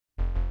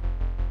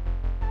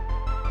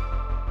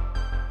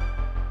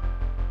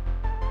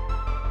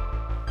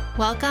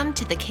Welcome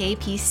to the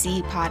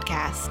KPC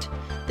podcast.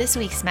 This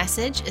week's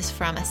message is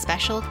from a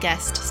special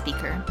guest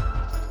speaker.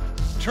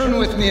 Turn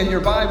with me in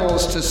your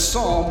Bibles to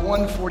Psalm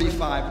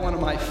 145, one of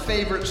my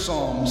favorite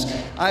psalms.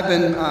 I've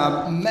been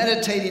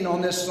meditating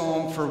on this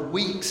psalm for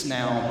weeks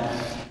now,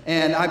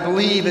 and I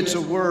believe it's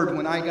a word.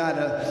 When I got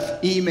an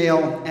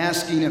email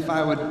asking if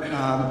I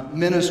would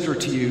minister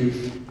to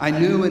you, I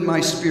knew in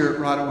my spirit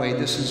right away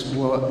this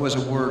was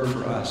a word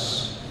for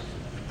us.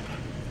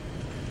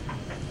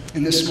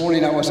 And this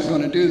morning I wasn't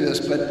going to do this,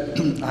 but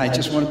I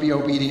just want to be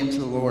obedient to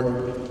the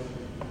Lord.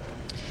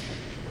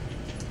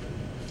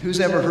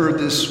 Who's ever heard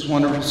this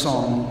wonderful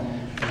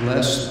song?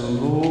 Bless the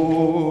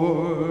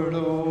Lord,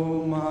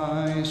 oh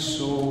my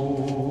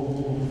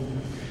soul.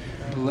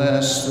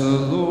 Bless the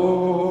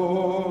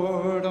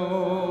Lord,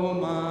 oh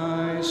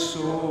my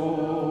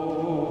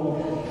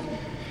soul.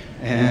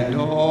 And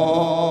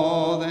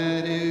all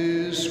that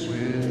is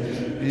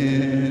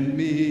within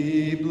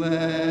me,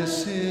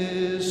 bless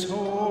His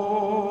holy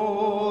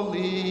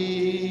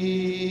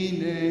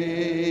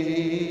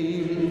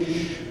name.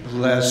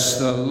 Bless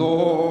the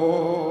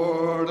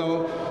Lord,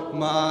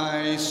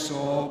 my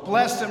soul.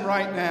 Bless Him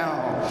right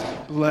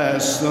now.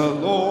 Bless the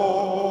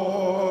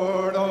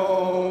Lord,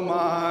 oh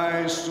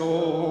my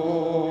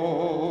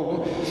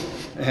soul,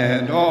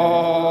 and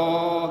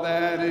all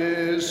that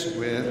is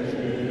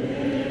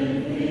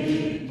within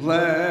me.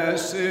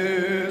 Bless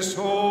His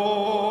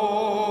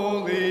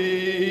holy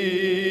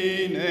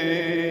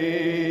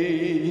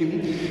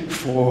name.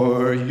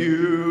 For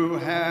you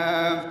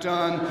have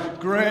done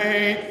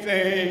great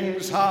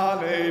things.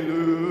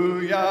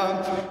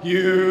 Hallelujah.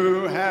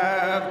 You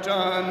have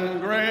done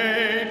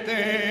great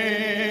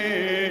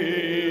things.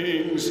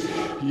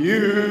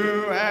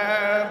 You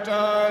have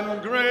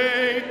done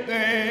great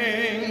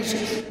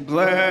things.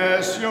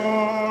 Bless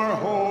your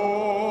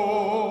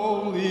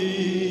holy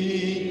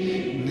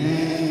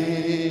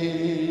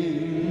name.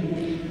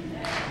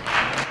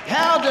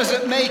 How does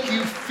it make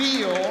you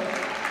feel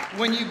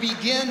when you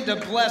begin to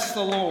bless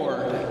the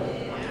Lord?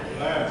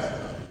 Blessed.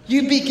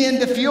 You begin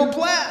to feel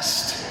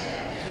blessed.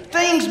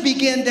 Things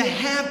begin to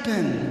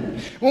happen.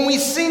 When we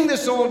sing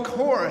this old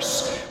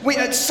chorus,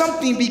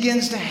 something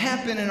begins to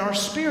happen in our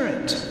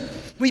spirit.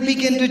 We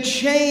begin to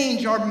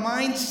change our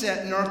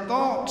mindset and our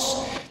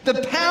thoughts.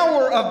 The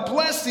power of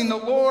blessing the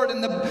Lord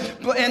and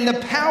the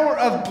power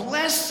of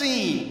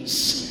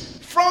blessings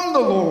from the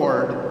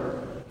Lord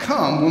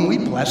come when we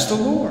bless the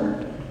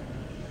Lord.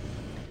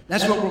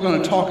 That's what we're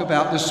going to talk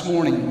about this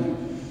morning.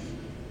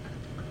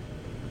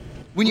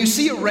 When you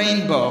see a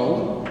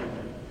rainbow,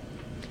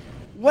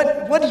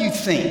 what do you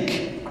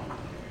think?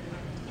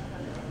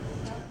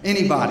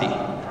 Anybody?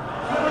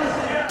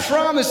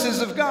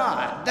 Promises of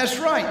God. That's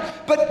right.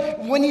 But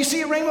when you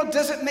see a rainbow,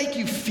 does it make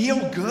you feel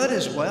good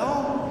as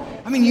well?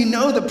 I mean, you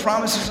know the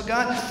promises of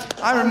God.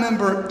 I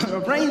remember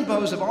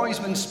rainbows have always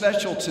been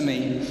special to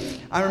me.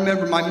 I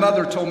remember my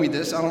mother told me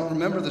this. I don't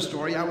remember the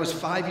story. I was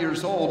 5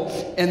 years old,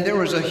 and there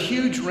was a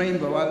huge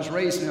rainbow. I was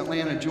raised in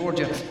Atlanta,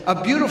 Georgia.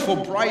 A beautiful,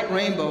 bright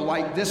rainbow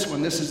like this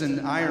one. This is in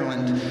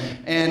Ireland.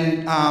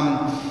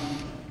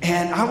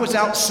 And I was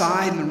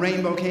outside, and the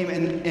rainbow came,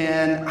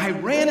 and I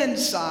ran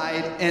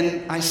inside,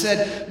 and I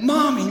said,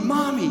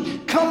 Mommy,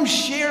 come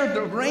share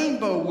the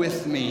rainbow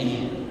with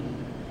me.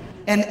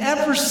 And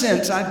ever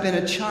since I've been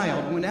a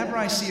child, whenever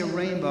I see a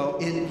rainbow,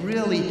 it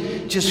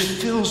really just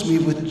fills me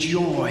with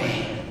joy,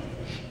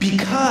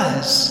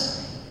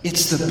 because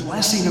it's the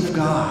blessing of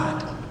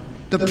God,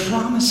 the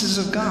promises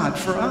of God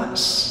for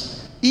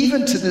us,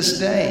 even to this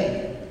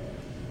day.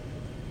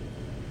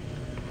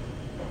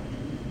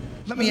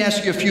 Let me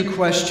ask you a few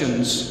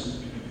questions,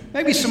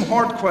 maybe some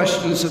hard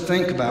questions to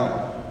think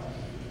about.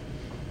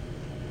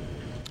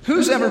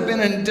 Who's ever been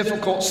in a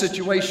difficult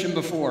situation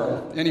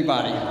before?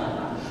 Anybody?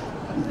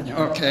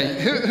 Okay.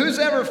 Who's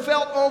ever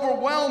felt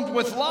overwhelmed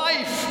with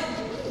life?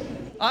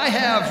 I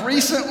have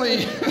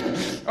recently.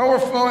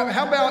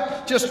 How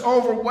about just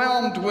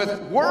overwhelmed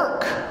with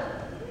work?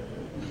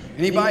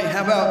 Anybody?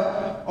 How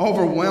about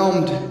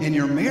overwhelmed in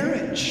your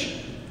marriage?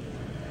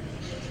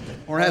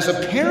 Or as a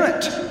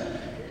parent,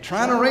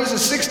 trying to raise a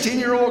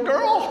 16-year-old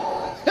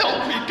girl?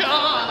 Help me,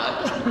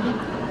 God.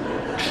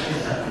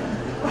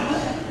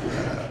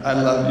 I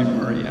love you,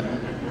 Maria.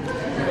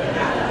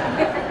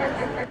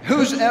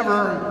 Who's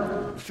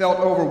ever felt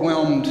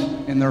overwhelmed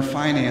in their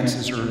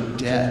finances or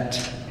debt?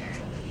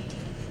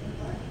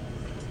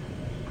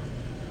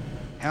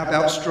 How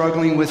about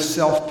struggling with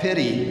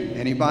self-pity?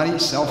 Anybody?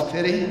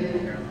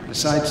 Self-pity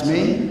besides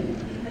me?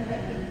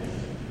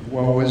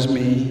 Woe is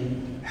me.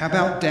 How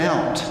about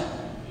doubt?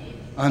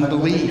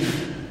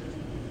 Unbelief?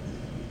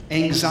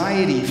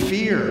 Anxiety,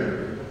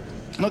 fear.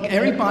 Look,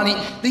 everybody,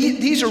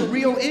 these are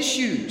real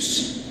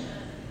issues.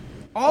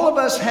 All of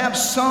us have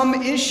some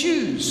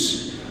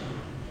issues.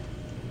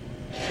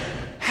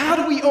 How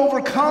do we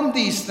overcome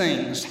these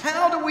things?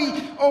 How do we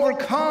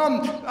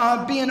overcome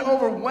being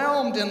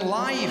overwhelmed in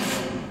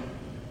life?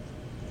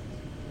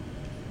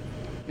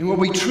 And will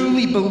we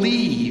truly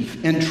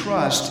believe and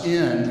trust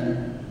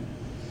in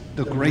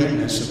the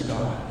greatness of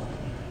God?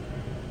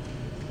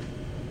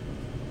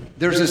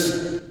 There's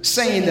this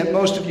saying that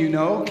most of you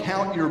know: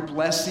 count your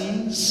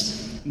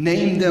blessings,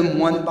 name them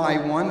one by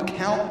one,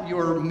 count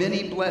your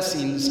many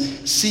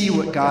blessings, see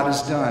what God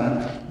has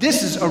done.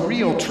 This is a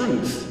real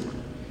truth,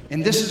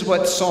 and this is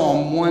what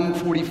Psalm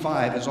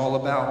 145 is all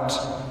about.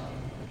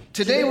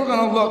 Today we're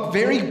going to look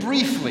very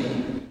briefly,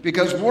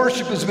 because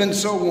worship has been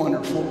so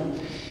wonderful,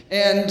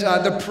 and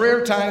the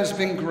prayer time has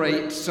been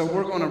great, so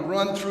we're going to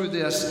run through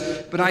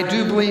this, but I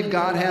do believe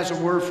God has a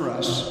word for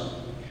us.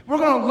 We're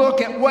going to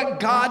look at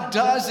what God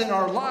does in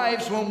our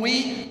lives when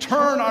we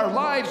turn our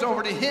lives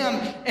over to Him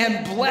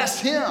and bless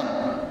Him.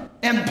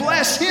 And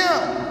bless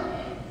Him.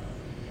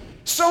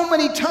 So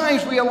many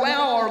times we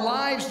allow our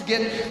lives to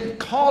get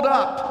caught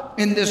up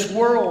in this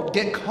world,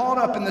 get caught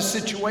up in the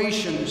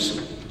situations.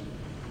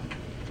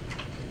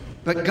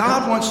 But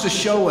God wants to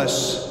show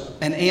us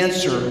an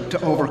answer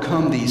to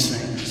overcome these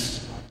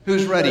things.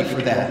 Who's ready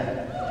for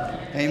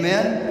that?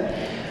 Amen?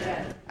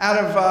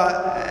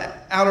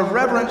 Out of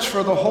reverence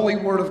for the holy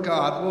word of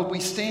God, will we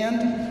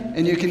stand?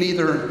 And you can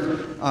either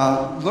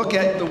look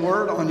at the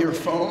word on your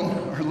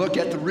phone or look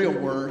at the real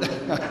word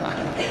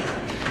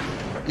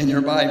in your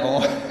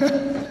Bible.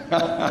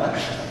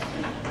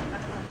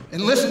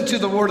 And listen to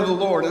the word of the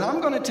Lord. And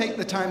I'm going to take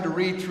the time to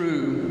read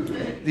through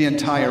the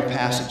entire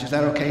passage. Is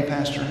that okay,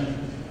 Pastor?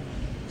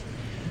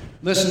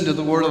 Listen to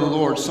the word of the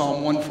Lord,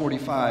 Psalm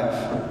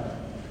 145.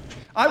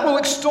 I will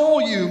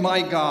extol you,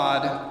 my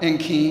God and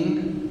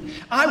King.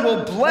 I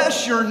will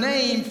bless your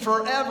name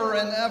forever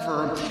and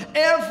ever.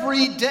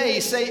 Every day,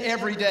 say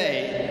every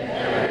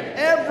day.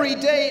 Every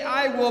day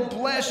I will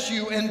bless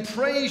you and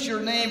praise your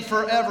name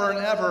forever and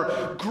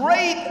ever.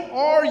 Great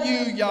are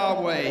you,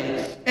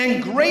 Yahweh,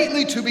 and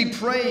greatly to be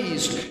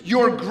praised.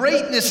 Your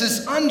greatness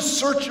is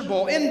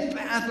unsearchable,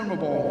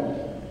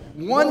 unfathomable.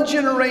 One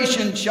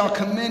generation shall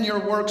commend your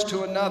works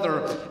to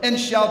another and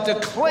shall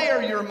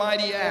declare your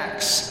mighty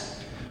acts.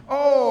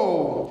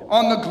 Oh,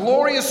 on the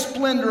glorious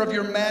splendor of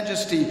your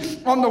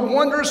majesty, on the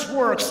wondrous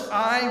works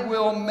I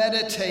will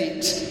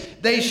meditate.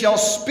 They shall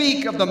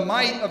speak of the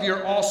might of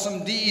your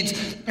awesome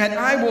deeds, and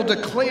I will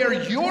declare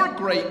your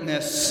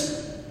greatness.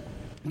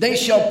 They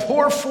shall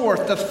pour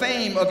forth the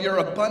fame of your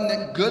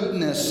abundant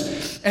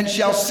goodness and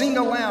shall sing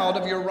aloud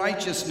of your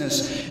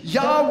righteousness.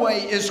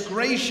 Yahweh is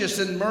gracious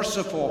and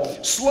merciful,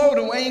 slow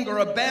to anger,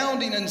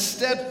 abounding in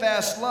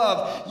steadfast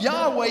love.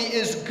 Yahweh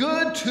is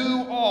good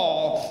to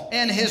all,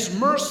 and his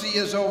mercy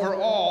is over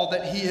all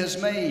that he has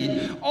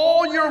made.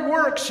 All your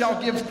works shall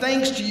give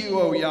thanks to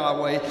you, O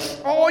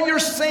Yahweh. All your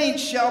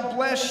saints shall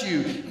bless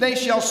you. They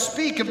shall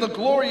speak of the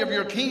glory of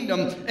your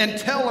kingdom and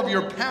tell of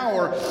your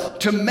power,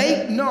 to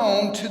make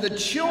known to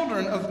the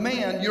children of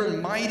man your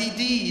mighty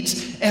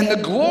deeds and the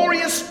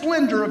glorious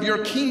splendor of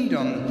your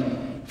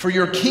kingdom. For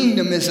your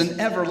kingdom is an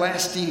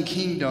everlasting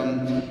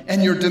kingdom,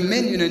 and your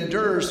dominion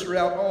endures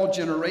throughout all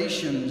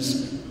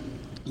generations.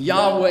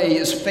 Yahweh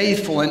is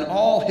faithful in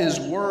all his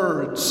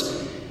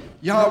words.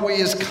 Yahweh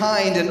is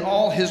kind in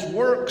all his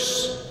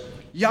works.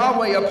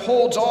 Yahweh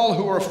upholds all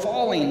who are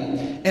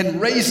falling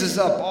and raises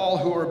up all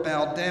who are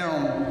bowed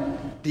down.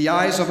 The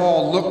eyes of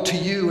all look to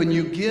you, and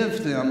you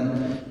give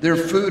them their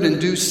food in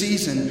due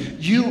season.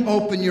 You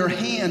open your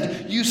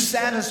hand. You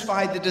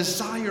satisfy the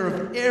desire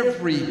of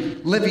every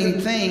living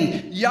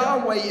thing.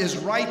 Yahweh is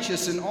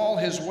righteous in all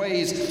his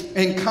ways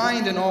and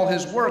kind in all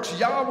his works.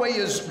 Yahweh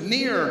is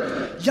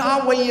near.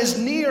 Yahweh is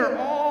near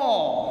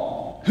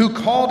all who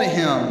call to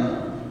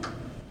him,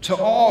 to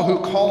all who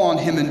call on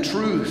him in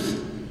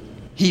truth.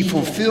 He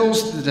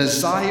fulfills the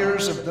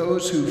desires of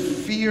those who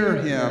fear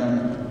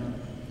him.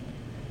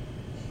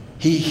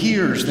 He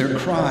hears their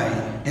cry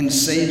and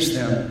saves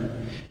them.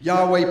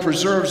 Yahweh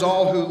preserves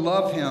all who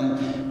love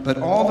him, but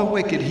all the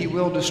wicked he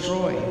will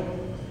destroy.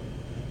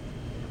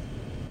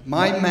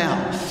 My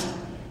mouth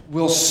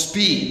will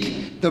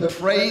speak the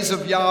praise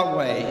of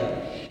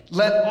Yahweh.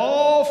 Let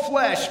all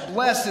flesh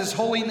bless his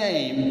holy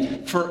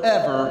name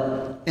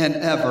forever and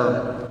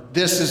ever.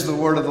 This is the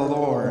word of the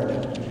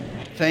Lord.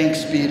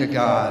 Thanks be to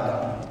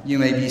God. You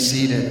may be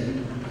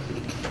seated.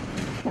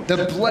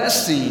 The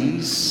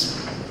blessings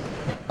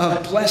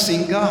of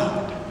blessing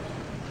God.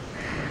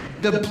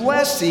 The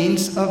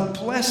blessings of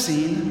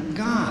blessing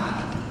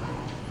God.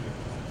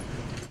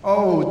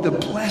 Oh, the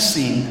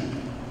blessing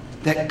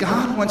that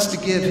God wants to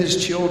give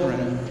his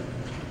children.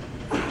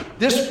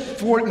 This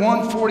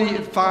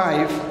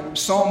 145,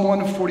 Psalm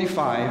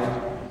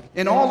 145,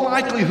 in all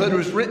likelihood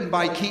was written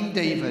by King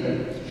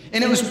David.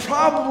 And it was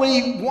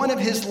probably one of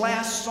his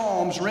last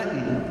psalms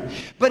written.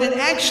 But it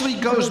actually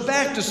goes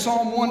back to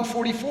Psalm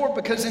 144,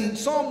 because in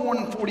Psalm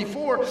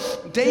 144,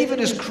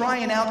 David is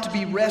crying out to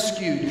be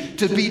rescued,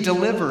 to be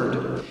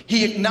delivered.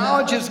 He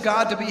acknowledges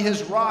God to be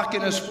his rock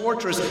and his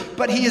fortress,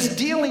 but he is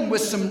dealing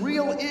with some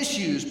real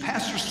issues.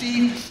 Pastor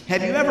Steve,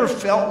 have you ever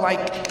felt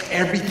like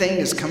everything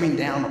is coming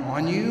down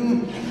on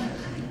you?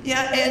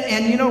 Yeah,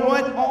 and you know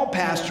what? All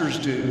pastors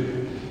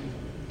do.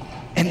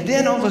 And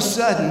then all of a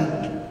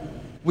sudden,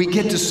 we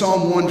get to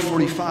Psalm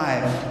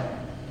 145,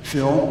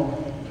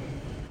 Phil,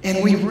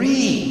 and we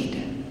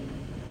read,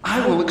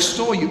 I will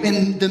extol you.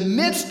 In the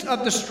midst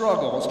of the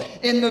struggles,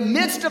 in the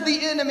midst of the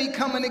enemy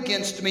coming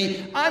against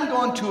me, I'm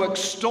going to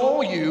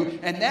extol you.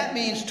 And that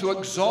means to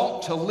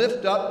exalt, to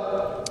lift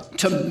up,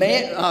 to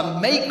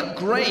make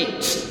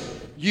great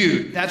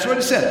you. That's what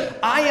it says.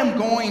 I am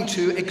going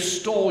to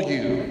extol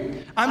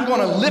you. I'm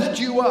going to lift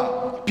you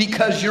up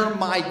because you're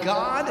my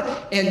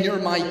God and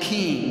you're my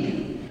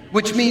King,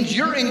 which means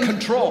you're in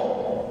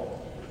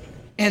control.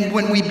 And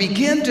when we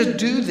begin to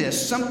do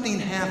this, something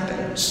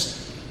happens.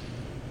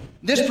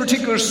 This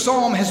particular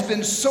psalm has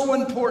been so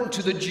important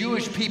to the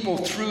Jewish people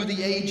through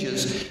the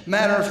ages.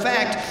 Matter of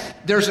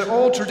fact, there's an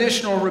old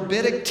traditional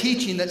rabbinic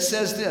teaching that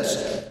says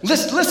this.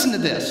 Listen to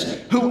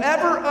this.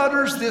 Whoever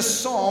utters this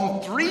psalm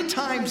 3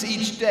 times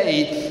each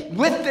day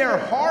with their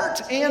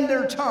heart and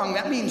their tongue,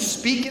 that means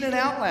speaking it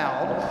out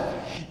loud,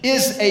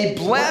 is a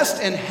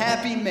blessed and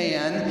happy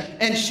man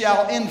and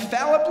shall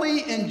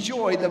infallibly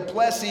enjoy the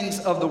blessings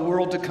of the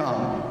world to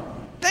come.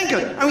 Think of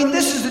it. I mean,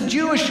 this is the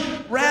Jewish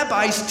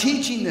rabbis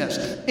teaching this.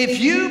 If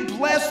you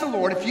bless the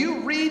Lord, if you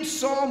read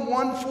Psalm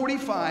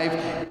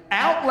 145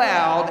 out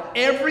loud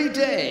every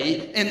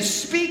day and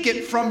speak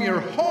it from your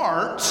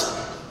heart,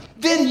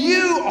 then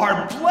you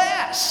are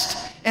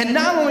blessed. And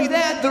not only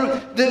that,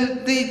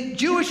 the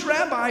Jewish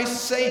rabbis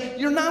say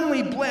you're not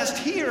only blessed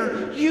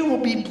here, you will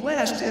be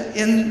blessed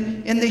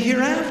in the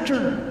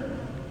hereafter.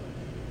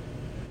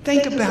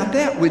 Think about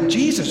that with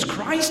Jesus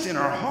Christ in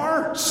our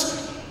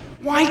hearts.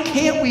 Why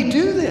can't we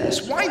do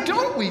this? Why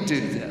don't we do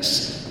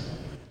this?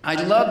 I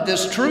love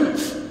this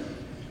truth.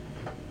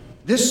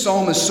 This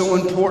psalm is so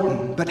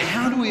important, but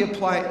how do we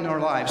apply it in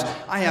our lives?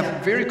 I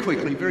have very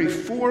quickly,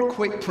 4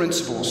 quick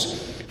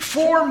principles.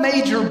 4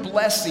 major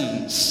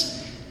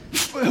blessings.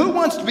 Who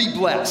wants to be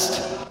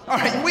blessed? All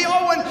right, we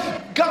all want,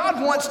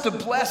 God wants to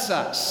bless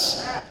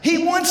us.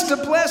 He wants to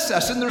bless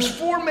us. And there's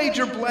 4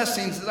 major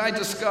blessings that I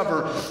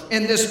discover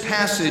in this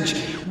passage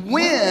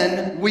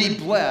when we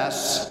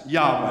bless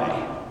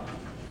Yahweh.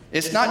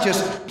 It's not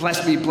just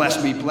bless me,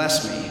 bless me,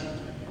 bless me.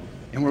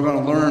 And we're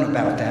going to learn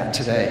about that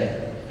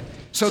today.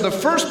 So the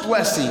first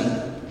blessing,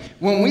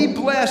 when we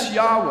bless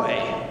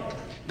Yahweh,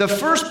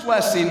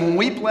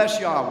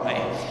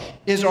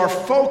 is our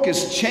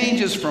focus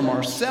changes from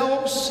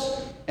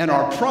ourselves and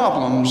our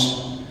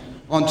problems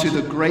onto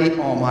the great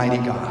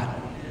Almighty God.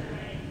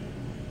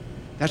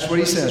 That's what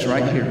he says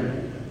right here.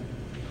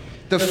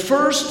 The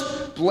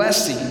first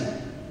blessing,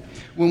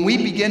 when we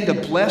begin to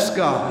bless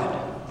God,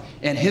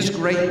 and his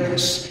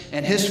greatness,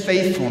 and his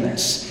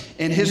faithfulness,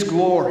 and his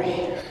glory,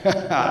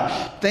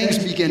 things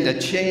begin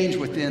to change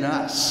within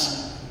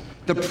us.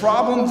 The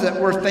problems that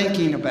we're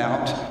thinking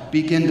about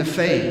begin to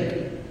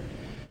fade.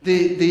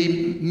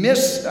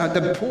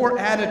 The poor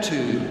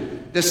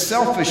attitude, the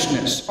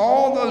selfishness,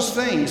 all those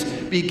things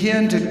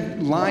begin to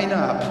line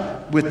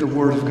up with the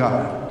Word of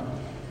God.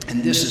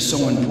 And this is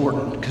so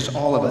important because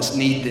all of us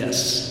need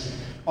this.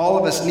 All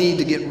of us need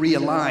to get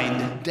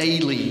realigned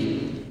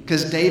daily.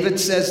 Because David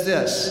says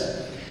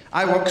this,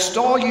 I will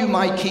extol you,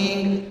 my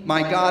King,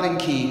 my God and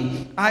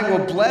King. I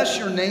will bless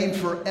your name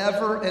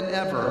forever and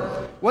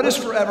ever. What does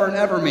forever and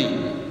ever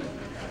mean?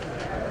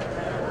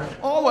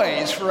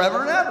 Always,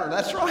 forever and ever.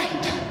 That's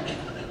right.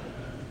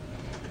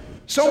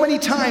 So many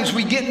times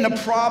we get in a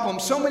problem.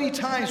 So many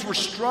times we're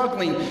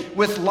struggling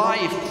with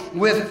life,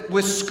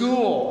 with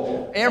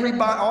school.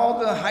 Everybody, all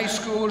the high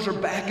schoolers are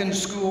back in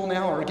school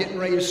now or getting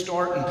ready to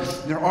start, and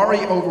they're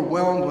already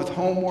overwhelmed with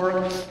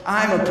homework.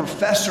 I'm a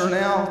professor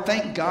now.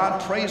 Thank God,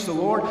 praise the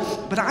Lord.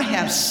 But I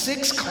have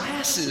 6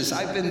 classes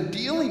I've been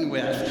dealing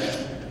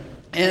with.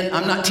 And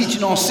I'm not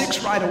teaching all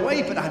 6 right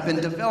away, but I've been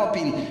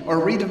developing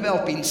or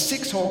redeveloping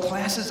 6 whole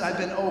classes. I've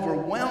been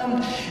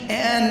overwhelmed.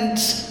 And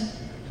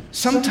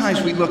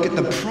sometimes we look at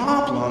the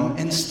problem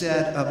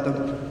instead of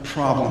the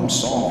problem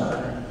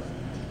solver,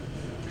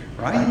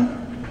 right?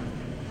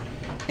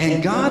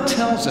 And God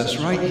tells us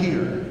right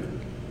here,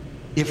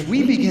 if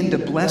we begin to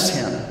bless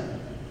him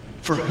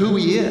for who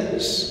he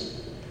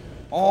is,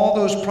 all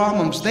those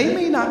problems, they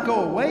may not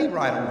go away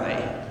right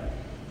away,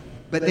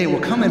 but they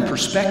will come in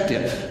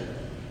perspective,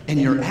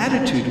 and your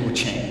attitude will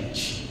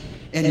change,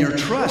 and your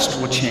trust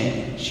will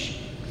change,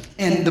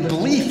 and the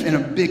belief in a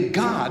big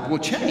God will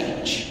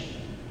change.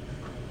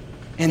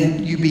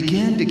 And you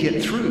begin to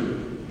get through.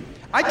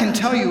 I can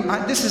tell you,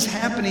 this is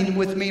happening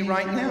with me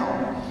right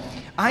now.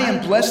 I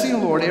am blessing the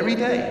Lord every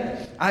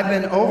day. I've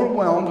been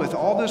overwhelmed with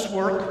all this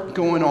work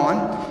going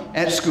on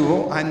at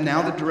school. I'm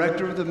now the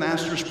director of the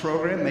master's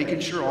program,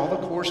 making sure all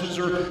the courses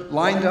are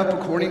lined up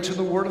according to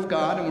the Word of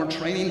God, and we're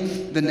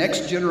training the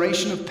next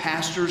generation of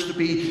pastors to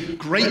be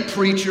great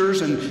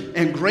preachers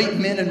and great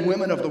men and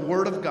women of the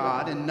Word of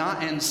God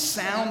and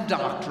sound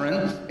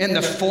doctrine in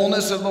the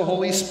fullness of the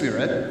Holy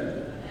Spirit.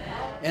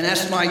 And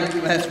that's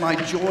my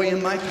joy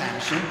and my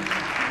passion.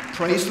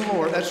 Praise the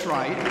Lord, that's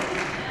right.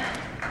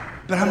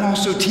 But I'm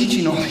also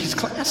teaching all these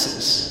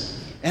classes.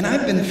 And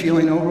I've been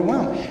feeling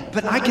overwhelmed.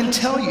 But I can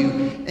tell you,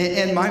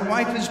 and my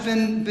wife has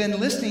been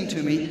listening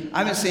to me,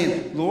 I've been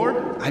saying,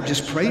 Lord, I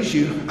just praise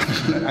you.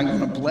 I'm going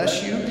to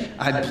bless you.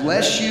 I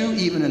bless you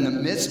even in the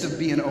midst of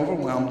being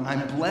overwhelmed.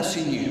 I'm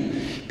blessing you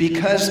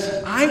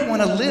because I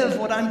want to live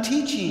what I'm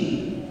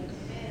teaching.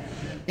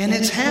 And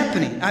it's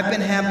happening. I've been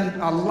having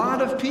a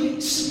lot of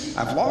peace.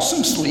 I've lost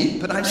some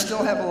sleep, but I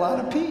still have a lot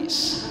of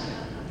peace.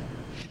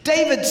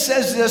 David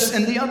says this,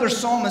 and the other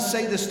psalmists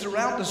say this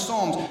throughout the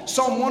Psalms.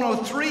 Psalm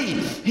 103,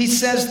 he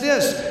says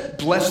this,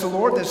 bless the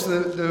Lord. That's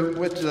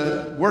with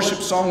the worship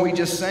song we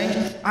just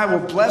sang. I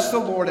will bless the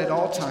Lord at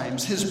all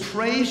times. His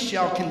praise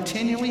shall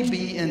continually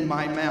be in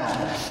my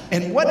mouth.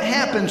 And what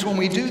happens when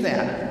we do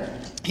that?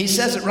 He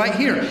says it right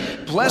here.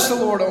 Bless the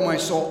Lord, O my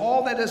soul,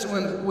 all that is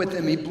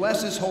within me.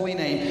 Bless his holy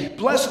name.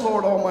 Bless the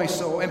Lord, O my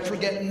soul, and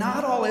forget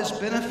not all his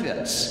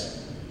benefits.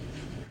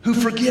 Who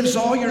forgives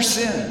all your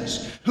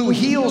sins, who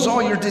heals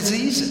all your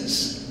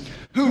diseases,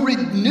 who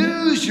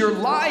renews your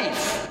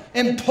life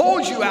and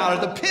pulls you out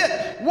of the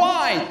pit.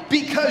 Why?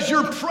 Because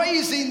you're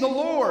praising the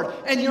Lord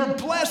and you're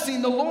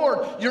blessing the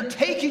Lord. You're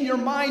taking your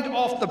mind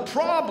off the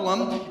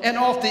problem and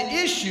off the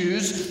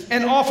issues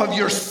and off of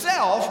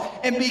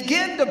yourself and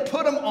begin to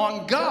put them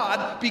on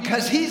God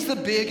because he's the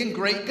big and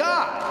great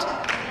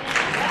God.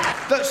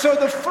 So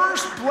the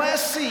first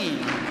blessing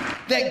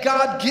that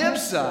God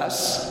gives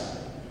us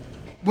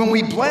when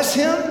we bless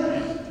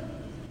him,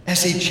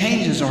 as he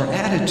changes our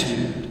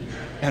attitude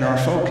and our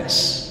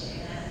focus.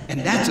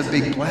 And that's a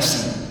big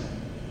blessing.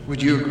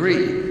 Would you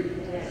agree?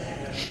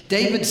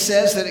 David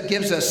says that it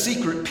gives us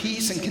secret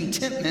peace and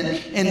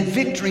contentment and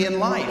victory in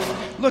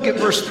life. Look at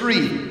verse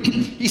 3.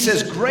 He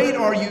says, great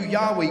are you,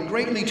 Yahweh,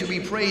 greatly to be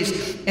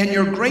praised, and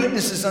your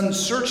greatness is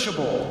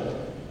unsearchable.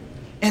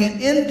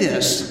 And in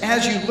this,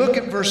 as you look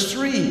at verse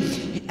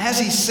 3, as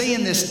he's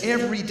saying this,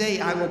 every day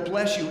I will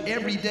bless you,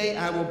 every day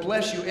I will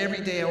bless you,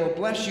 every day I will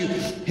bless you,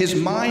 his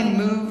mind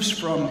moves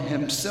from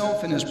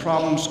himself and his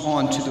problems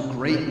on to the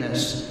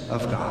greatness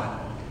of God.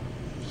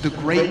 The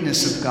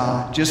greatness of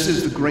God, just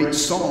as the great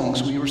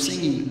songs we were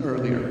singing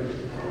earlier.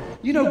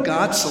 You know,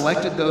 God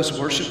selected those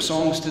worship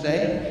songs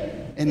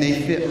today, and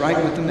they fit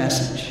right with the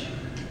message.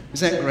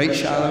 Isn't that great,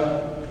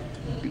 Shiloh?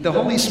 The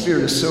Holy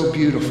Spirit is so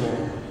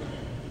beautiful.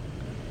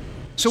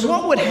 So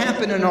what would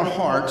happen in our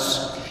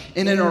hearts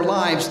and in our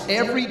lives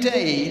every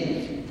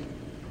day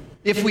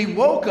if we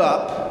woke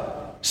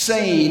up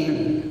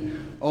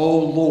saying, oh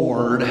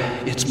Lord,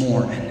 it's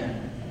morning?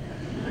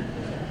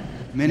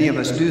 Many of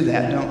us do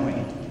that, don't we?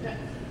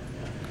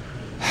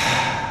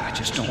 I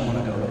just don't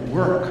want to go to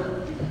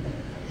work.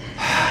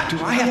 Do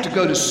I have to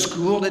go to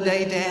school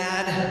today,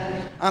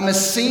 Dad? I'm a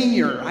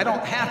senior. I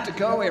don't have to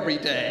go every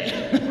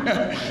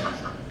day.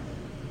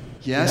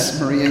 Yes,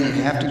 Maria,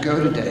 you have to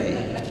go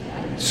today.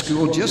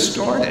 School just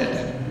started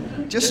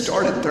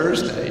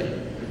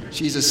Thursday.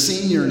 She's a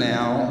senior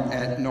now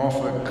at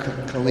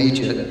Norfolk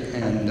Collegiate,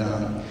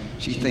 and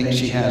she thinks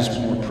she has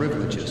more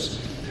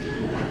privileges.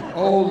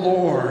 Oh,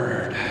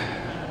 Lord.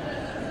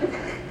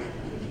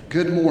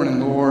 Good morning,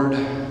 Lord.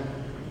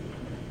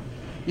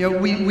 You know,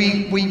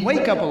 we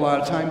wake up a lot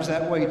of times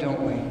that way,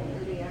 don't we?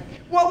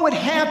 What would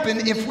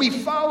happen if we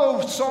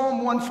follow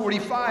Psalm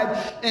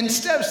 145,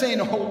 instead of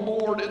saying, oh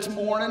Lord, it's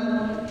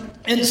morning,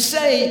 and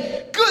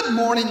say, good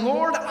morning,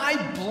 Lord, I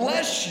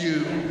bless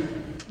you.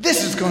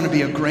 This is going to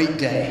be a great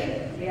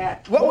day. Yeah.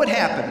 What would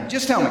happen?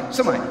 Just tell me,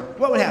 somebody,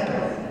 what would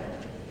happen?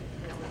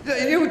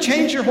 It would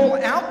change your whole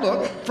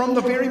outlook from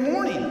the very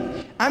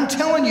morning. I'm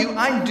telling you,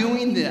 I'm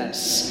doing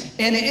this,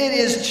 and it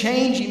is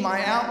changing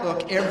my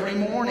outlook every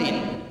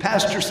morning.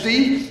 Pastor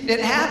Steve, it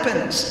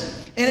happens.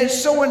 And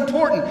it's so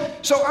important.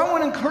 So I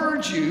want to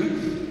encourage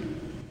you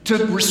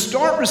to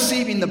start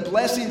receiving the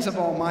blessings of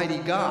Almighty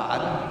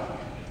God.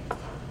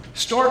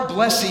 Start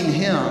blessing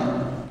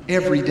him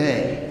every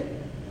day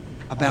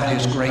about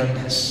his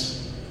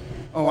greatness.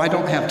 Oh, I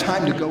don't have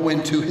time to go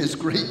into his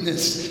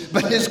greatness,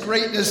 but his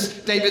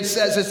greatness, David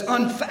says, is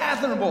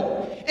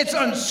unfathomable. It's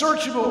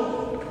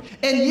unsearchable.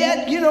 And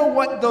yet, you know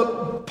what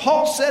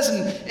Paul says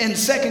in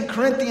 2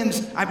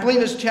 Corinthians, I believe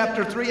it's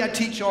chapter 3. I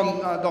teach on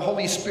the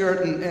Holy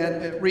Spirit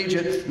and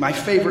Regent, my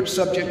favorite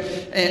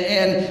subject.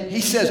 And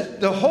he says,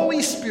 the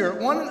Holy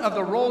Spirit, one of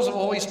the roles of the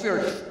Holy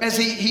Spirit, as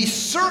he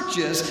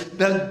searches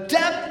the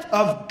depth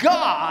of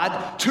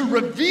God to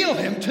reveal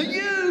him to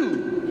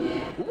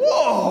you.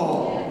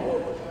 Whoa!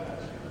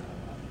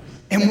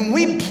 And when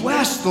we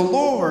bless the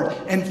Lord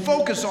and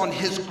focus on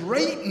his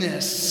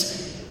greatness,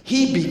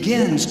 he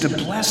begins to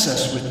bless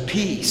us with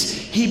peace.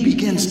 He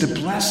begins to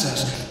bless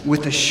us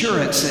with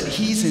assurance that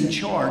he's in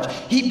charge.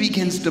 He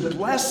begins to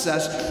bless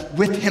us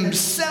with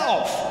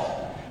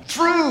himself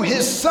through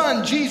his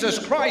Son, Jesus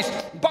Christ,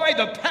 by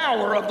the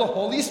power of the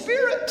Holy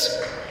Spirit.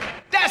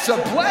 That's a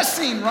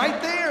blessing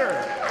right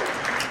there.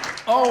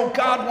 Oh,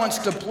 God wants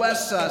to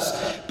bless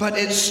us, but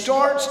it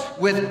starts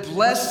with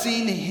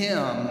blessing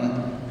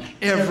him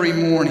every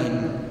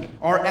morning.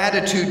 Our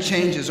attitude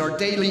changes. Our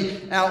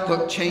daily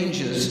outlook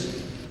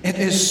changes. It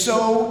is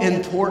so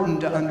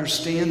important to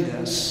understand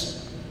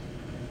this.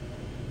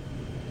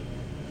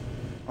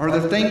 Are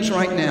there things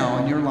right now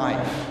in your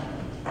life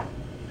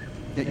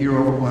that you're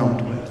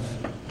overwhelmed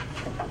with?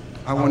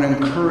 I want to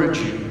encourage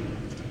you.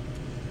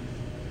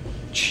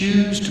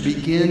 Choose to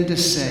begin to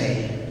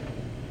say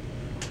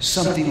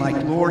something like,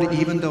 Lord,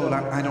 even though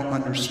I don't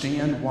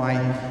understand why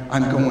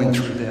I'm going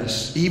through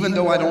this, even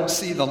though I don't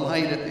see the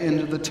light at the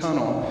end of the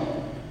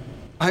tunnel,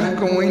 I'm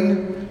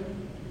going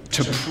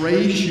to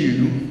praise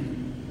you.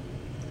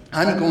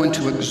 I'm going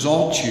to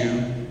exalt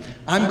you.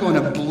 I'm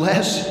going to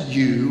bless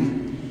you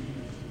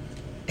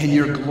in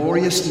your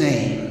glorious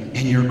name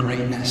and your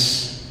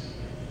greatness.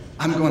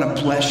 I'm going to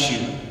bless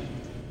you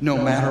no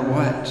matter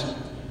what.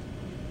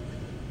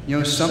 You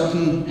know,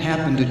 something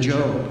happened to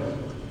Job,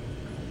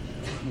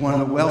 one of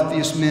the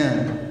wealthiest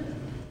men,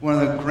 one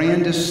of the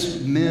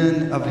grandest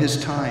men of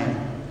his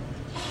time.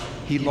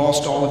 He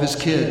lost all of his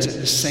kids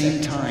at the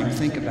same time.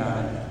 Think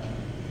about it.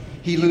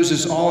 He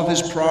loses all of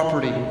his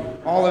property,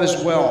 all of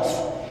his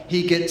wealth.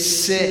 He gets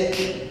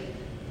sick,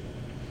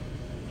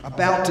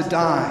 about to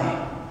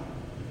die.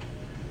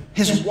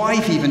 His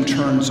wife even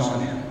turns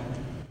on him.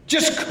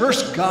 Just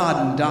curse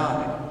God and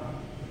die.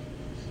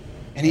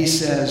 And he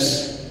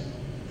says,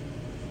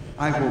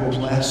 I will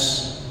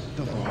bless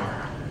the Lord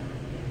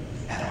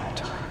at all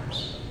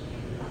times.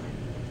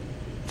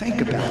 Think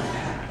about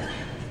that.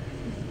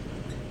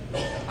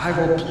 I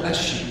will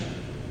bless you.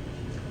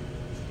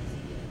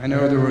 I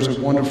know there was a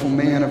wonderful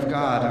man of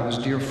God I was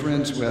dear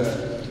friends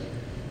with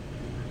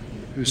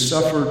who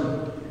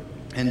suffered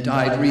and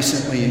died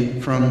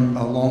recently from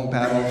a long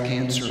battle of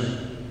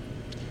cancer.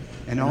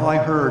 And all I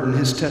heard in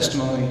his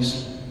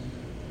testimonies,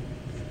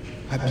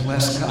 I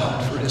bless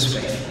God for his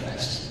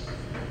faithfulness.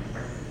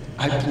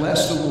 I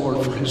bless the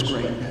Lord for his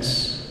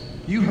greatness.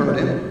 You heard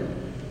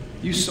him.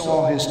 You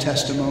saw his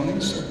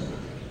testimonies.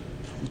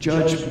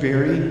 Judge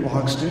Barry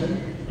Logsdon,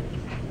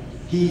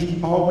 he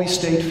always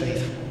stayed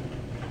faithful.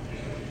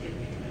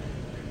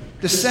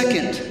 The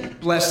second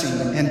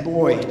blessing, and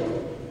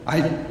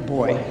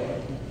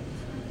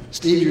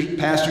Steve,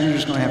 Pastor, you're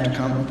just going to have to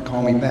come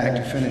call me back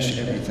to finish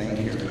everything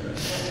here.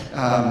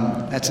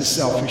 That's a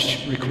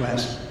selfish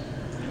request.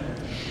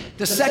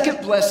 The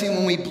second blessing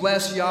when we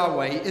bless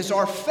Yahweh is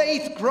our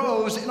faith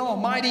grows in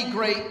Almighty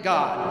great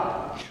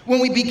God. When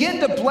we begin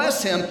to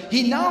bless Him,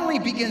 He not only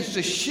begins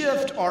to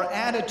shift our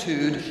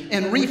attitude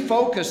and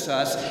refocus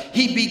us,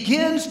 He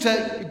begins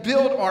to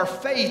build our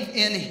faith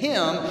in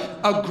Him,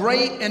 a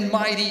great and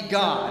mighty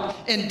God.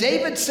 And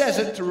David says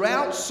it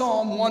throughout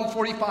Psalm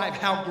 145,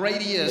 how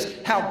great He is,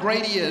 how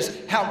great He is,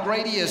 how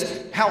great He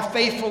is, how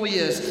faithful He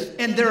is.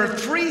 And there are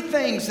three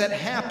things that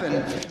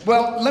happen.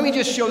 Well, let me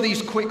just show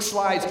these quick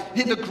slides.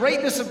 The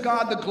greatness of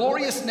God, the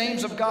glorious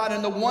names of God,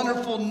 and the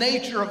wonderful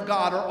nature of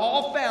God are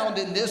all found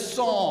in this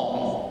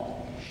psalm.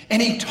 And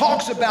he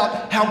talks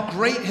about how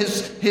great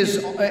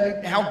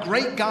how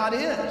great God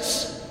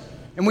is.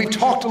 And we've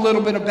talked a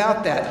little bit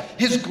about that.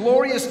 His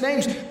glorious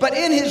names. But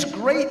in His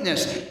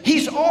greatness,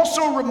 He's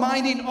also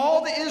reminding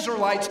all the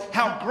Israelites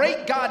how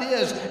great God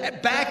is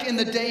back in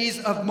the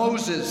days of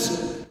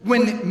Moses.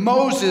 When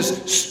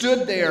Moses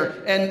stood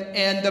there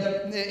and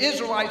the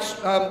Israelites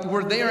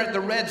were there at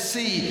the Red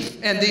Sea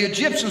and the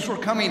Egyptians were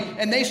coming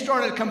and they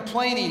started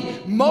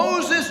complaining.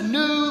 Moses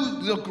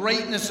knew the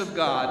greatness of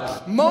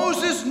God.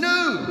 Moses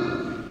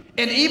knew.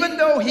 And even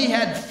though he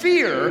had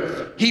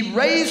fear, he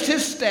raised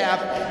his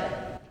staff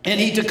and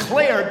he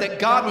declared that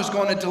God was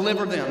going to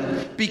deliver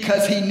them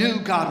because he knew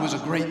God was a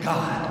great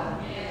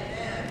God.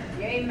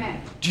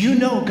 Amen. Do you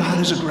know God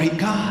is a great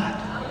God?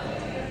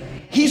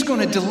 He's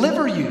going to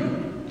deliver you.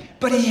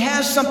 But He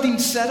has something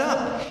set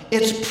up.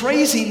 It's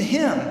praising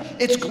Him.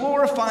 It's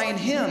glorifying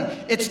Him.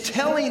 It's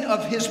telling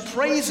of His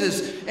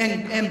praises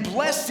and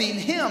blessing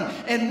Him.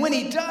 And when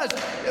He does,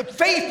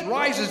 faith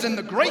rises in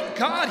the great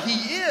God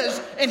He is,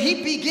 and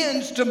He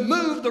begins to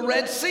move the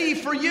Red Sea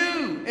for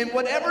you in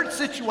whatever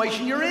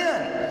situation you're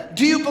in.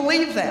 Do you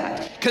believe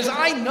that? Because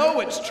I know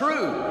it's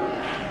true.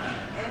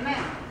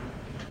 Amen.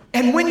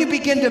 And when you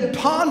begin to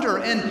ponder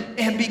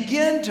and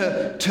begin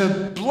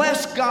to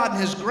bless God in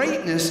His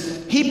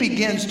greatness, He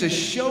begins to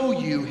show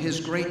you His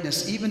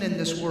greatness even in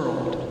this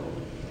world.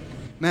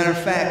 Matter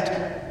of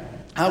fact,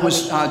 I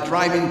was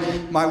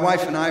driving, my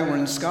wife and I were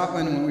in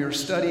Scotland when we were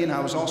studying. I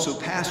was also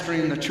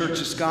pastoring the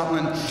Church of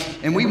Scotland.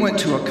 And we went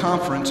to a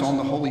conference on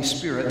the Holy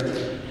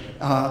Spirit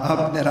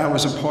that I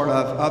was a part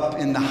of up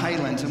in the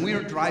Highlands. And we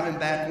were driving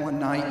back one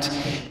night.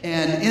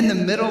 And in the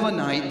middle of the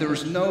night, there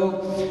was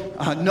no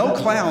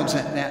clouds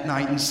that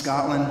night in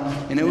Scotland.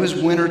 And it was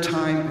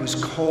wintertime. It was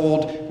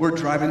cold. We're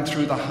driving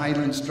through the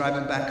Highlands,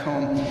 driving back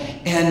home.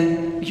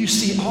 And you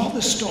see all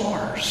the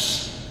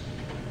stars.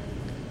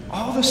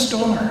 All the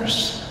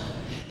stars.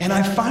 And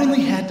I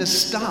finally had to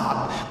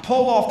stop,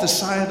 pull off the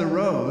side of the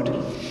road,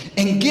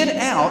 and get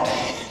out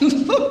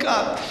and look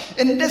up.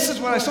 And this is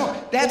what I saw.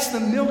 That's the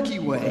Milky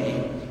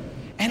Way.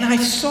 And we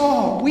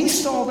saw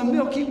the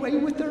Milky Way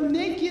with our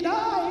naked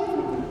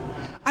eye.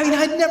 I mean,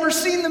 I'd never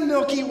seen the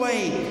Milky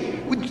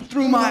Way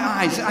through my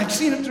eyes. I'd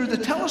seen it through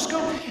the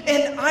telescope.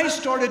 And I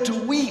started to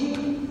weep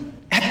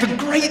at the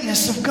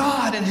greatness of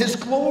God and His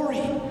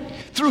glory.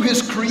 through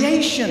his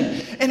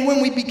creation. And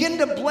when we begin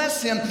to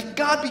bless him,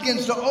 God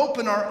begins to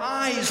open our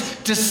eyes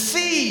to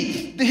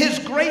see his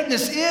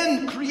greatness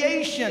in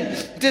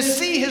creation, to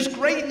see his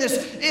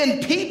greatness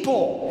in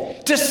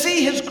people, to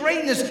see his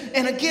greatness.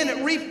 And again, it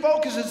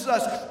refocuses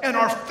us, and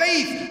our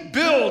faith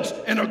builds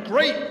in a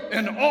great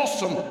and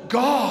awesome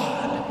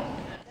God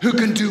who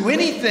can do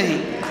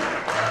anything.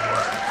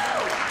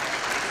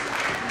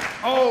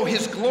 Oh,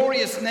 his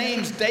glorious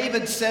names.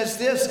 David says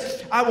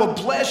this, I will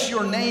bless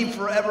your name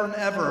forever and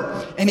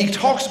ever. And he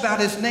talks about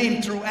his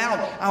name throughout.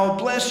 I will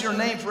bless your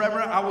name forever.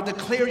 I will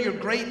declare your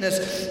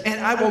greatness, and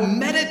I will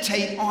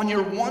meditate on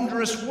your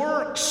wondrous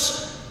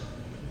works.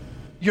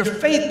 Your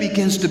faith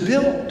begins to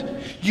build.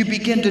 You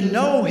begin to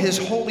know his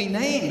holy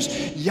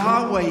names.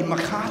 Yahweh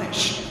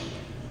Makadesh,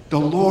 the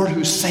Lord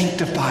who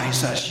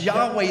sanctifies us.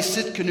 Yahweh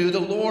Sitkanu, the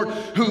Lord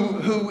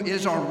who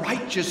is our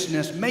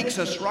righteousness, makes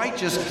us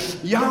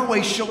righteous.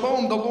 Yahweh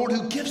Shalom, the Lord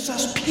who gives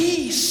us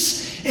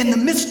peace in the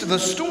midst of a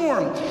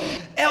storm.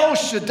 El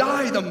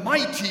Shaddai, the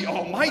mighty,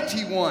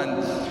 almighty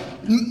one.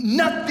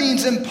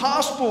 Nothing's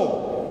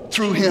impossible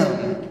through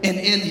him and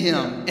in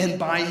him and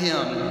by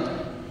him.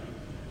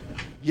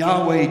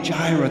 Yahweh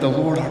Jireh, the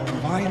Lord our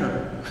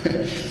provider.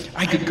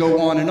 I could go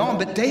on,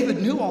 but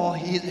David knew all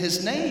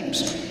his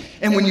names.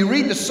 And when you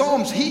read the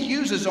Psalms, he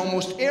uses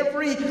almost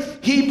every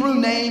Hebrew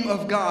name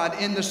of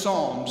God in the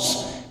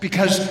Psalms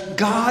because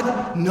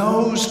God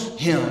knows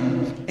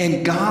him,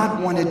 and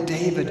God wanted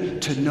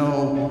David to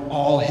know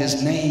all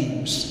his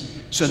names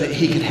so that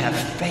he could have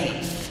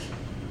faith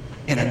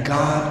in a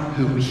God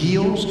who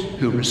heals,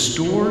 who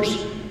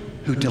restores,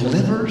 who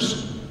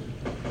delivers,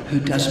 who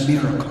does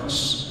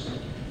miracles.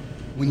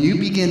 When you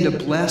begin to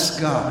bless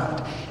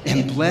God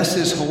and bless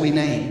his holy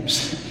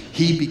names,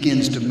 he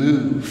begins to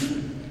move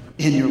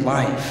in your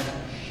life.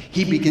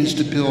 He begins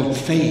to build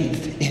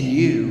faith in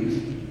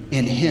you,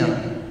 in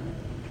him.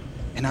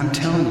 And I'm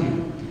telling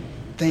you,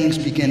 things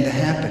begin to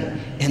happen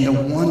in the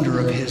wonder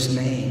of his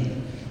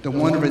name, the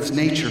wonder of his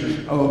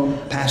nature. Oh,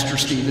 Pastor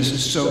Steve, this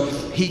is so,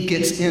 he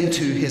gets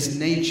into his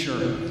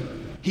nature.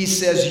 He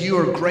says, you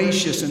are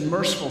gracious and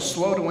merciful,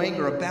 slow to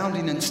anger,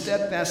 abounding in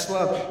steadfast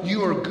love.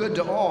 You are good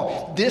to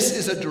all. This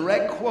is a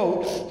direct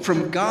quote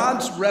from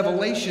God's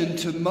revelation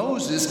to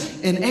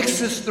Moses in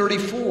Exodus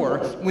 34.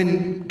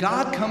 When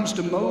God comes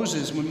to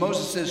Moses, when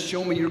Moses says,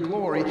 show me your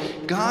glory,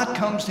 God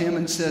comes to him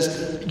and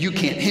says, you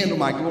can't handle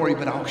my glory,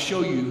 but I'll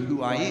show you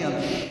who I am.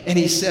 And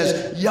he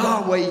says,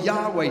 Yahweh,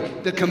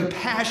 Yahweh, the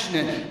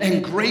compassionate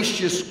and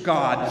gracious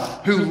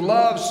God who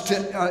loves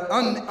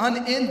to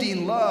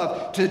unending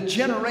love to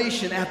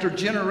generation after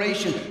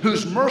generation,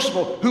 who's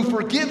merciful, who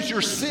forgives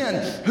your sin,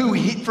 who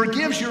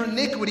forgives your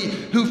iniquity,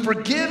 who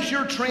forgives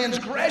your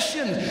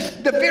transgression.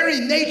 The very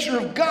nature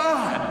of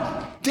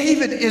God,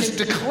 David is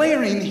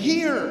declaring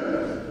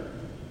here.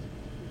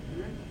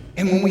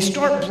 And when we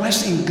start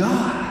blessing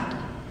God,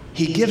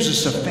 he gives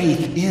us a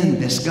faith in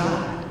this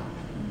God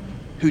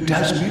who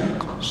does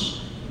miracles.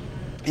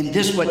 And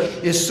this what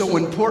is so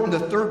important, the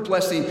third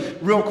blessing,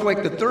 real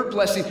quick, the third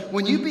blessing,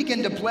 when you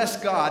begin to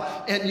bless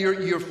God and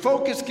your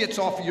focus gets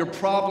off of your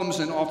problems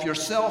and off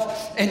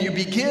yourself, and you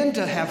begin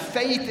to have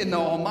faith in the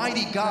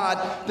Almighty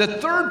God, the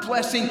third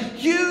blessing,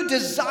 you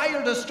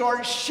desire to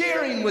start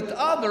sharing with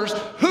others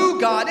who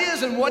God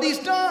is and what he's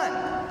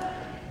done.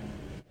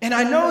 And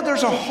I know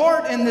there's a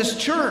heart in this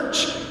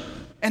church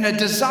and a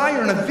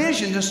desire and a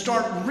vision to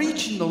start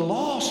reaching the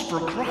lost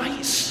for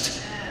Christ.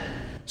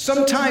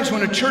 Sometimes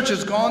when a church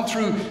has gone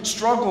through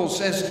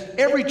struggles, as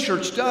every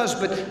church does,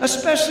 but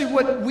especially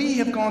what we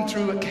have gone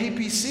through at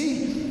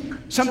KPC,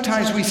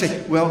 sometimes we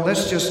say, well,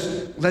 let's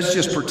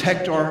just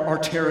protect our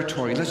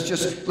territory. Let's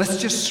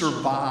just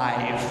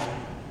survive.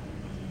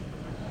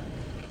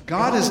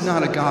 God is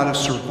not a God of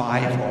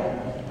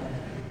survival.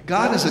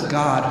 God is a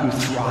God who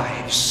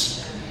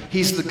thrives.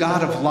 He's the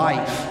God of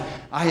life.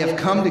 I have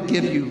come to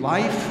give you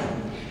life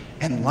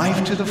and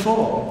life to the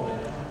full.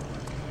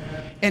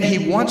 And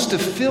he wants to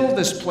fill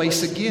this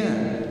place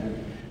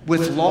again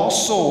with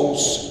lost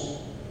souls.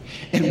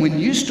 And when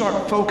you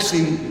start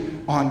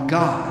focusing on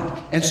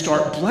God and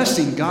start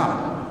blessing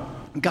God,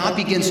 God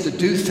begins to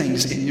do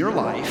things in your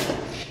life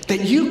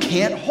that you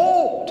can't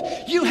hold.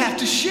 You have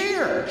to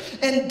share.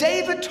 And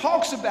David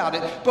talks about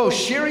it, both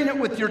sharing it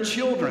with your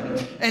children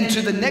and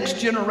to the next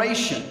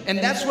generation. And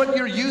that's what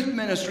your youth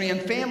ministry and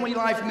family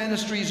life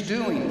ministry is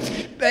doing.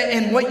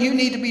 And what you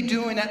need to be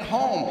doing at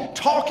home,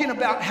 talking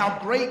about how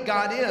great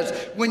God is.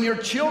 When your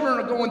children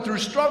are going through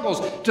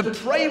struggles, to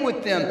pray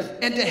with them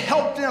and to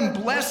help them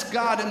bless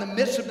God in the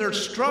midst of their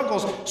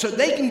struggles so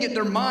they can get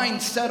their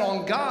mind set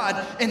on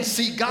God and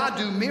see God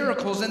do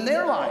miracles in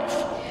their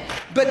life.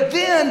 But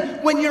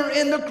then when you're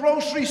in the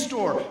grocery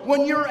store,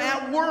 when you're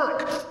at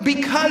work,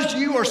 because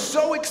you are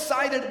so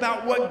excited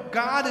about what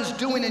God is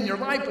doing in your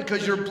life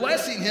because you're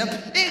blessing him,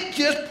 it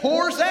just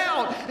pours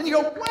out. And you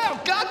go,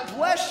 wow, God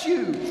bless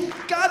you.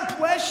 God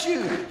bless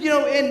you. You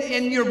know,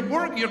 and your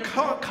work, your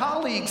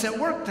colleagues at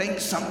work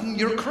think something,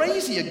 you're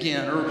crazy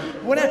again or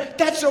whatever.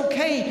 That's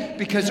okay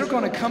because they're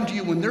going to come to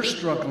you when they're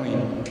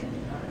struggling.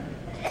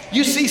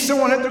 You see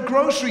someone at the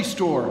grocery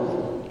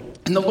store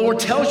And the Lord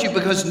tells you,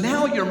 because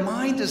now your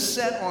mind is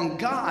set on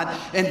God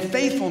and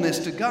faithfulness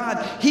to God,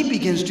 He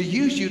begins to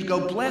use you to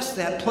go bless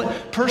that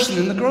person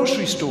in the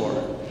grocery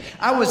store.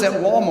 I was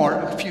at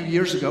Walmart a few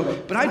years ago,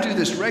 but I do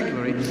this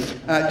regularly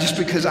just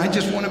because I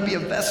just want to be a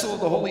vessel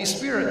of the Holy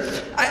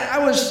Spirit. I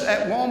was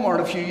at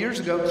Walmart a few years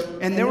ago,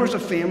 and there was a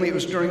family. It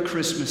was during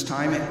Christmas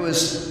time. It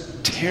was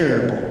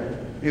terrible.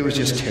 It was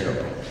just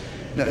terrible.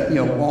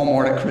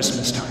 Walmart at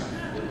Christmas time.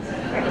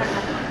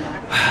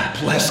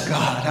 Bless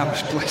God. I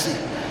was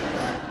blessing.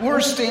 We're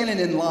standing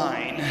in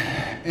line,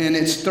 and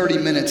it's 30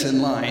 minutes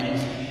in line.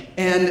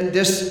 And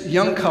this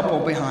young couple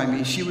behind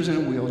me, she was in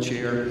a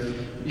wheelchair.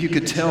 You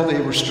could tell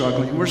they were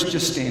struggling. We're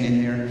just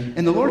standing there.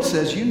 And the Lord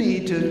says, you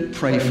need to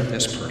pray for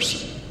this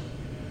person.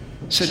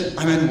 I said,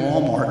 I'm in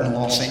Walmart in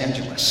Los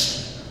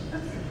Angeles.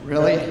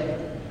 Really?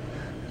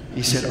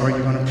 He said, are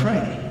you going to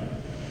pray?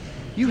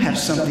 You have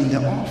something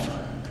to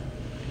offer.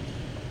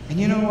 And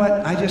you know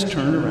what? I just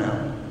turned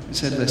around and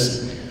said,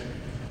 listen,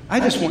 I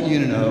just want you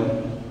to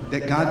know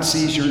that God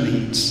sees your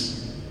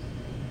needs,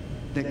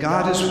 that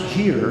God is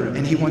here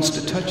and He wants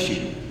to touch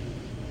you.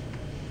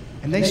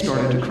 And they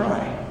started to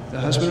cry, the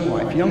husband and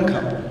wife, young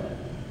couple.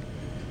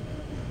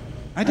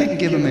 I didn't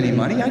give them any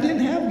money. I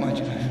didn't have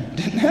much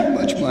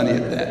money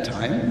at that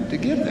time to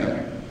give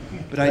them.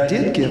 But I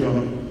did give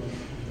them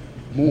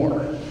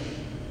more.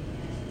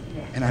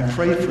 And I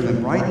prayed for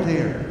them right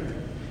there.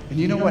 And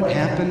you know what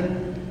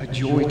happened? A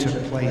joy took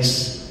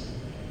place.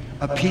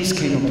 A peace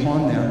came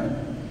upon them.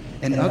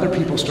 And other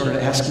people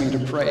started asking me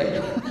to pray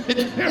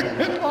right there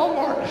at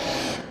Walmart.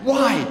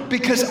 Why?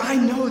 Because I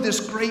know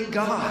this great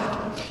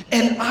God,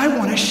 and I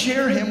want to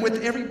share Him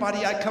with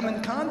everybody I come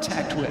in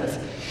contact with.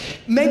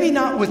 Maybe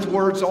not with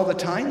words all the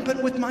time,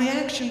 but with my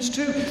actions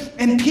too.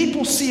 And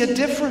people see a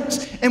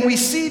difference. And we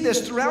see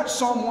this throughout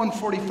Psalm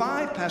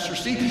 145, Pastor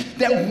Steve,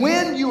 that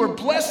when you are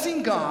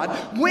blessing God,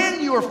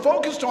 when you are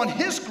focused on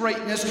His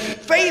greatness,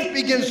 faith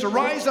begins to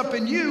rise up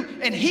in you,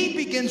 and He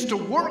begins to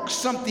work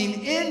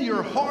something in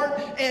your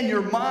heart and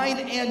your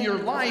mind and your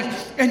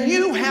life, and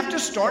you have to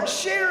start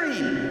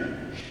sharing.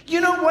 You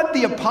know what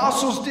the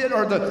apostles did,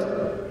 or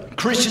the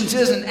Christians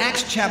is in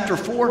Acts chapter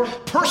 4?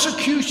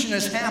 Persecution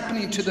is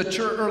happening to the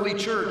early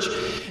church,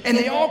 and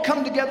they all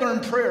come together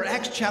in prayer.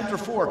 Acts chapter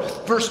 4,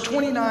 verse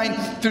 29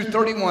 through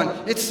 31.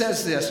 It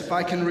says this, if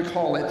I can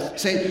recall it.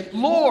 Say,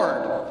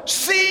 Lord,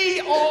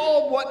 see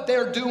all what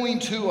they're doing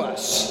to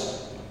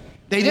us.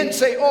 They didn't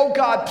say, oh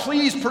God,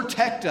 please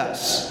protect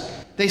us.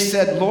 They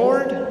said,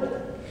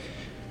 Lord,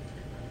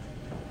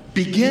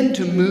 begin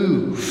to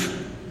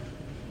move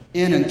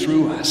in and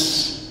through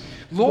us.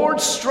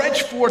 Lord,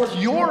 stretch forth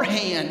your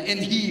hand and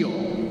heal,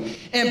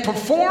 and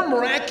perform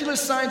miraculous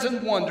signs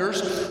and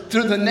wonders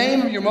through the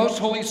name of your most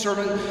holy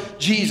servant,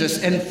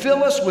 Jesus, and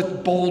fill us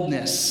with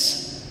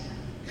boldness.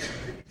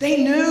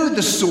 They knew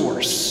the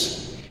source.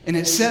 And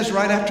it says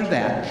right after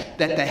that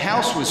the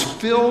house was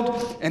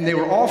filled, and they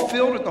were all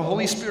filled with the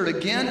Holy Spirit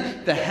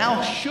again. The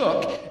house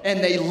shook,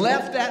 and they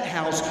left that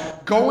house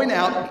going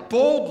out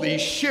boldly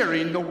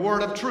sharing the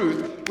word of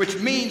truth, which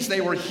means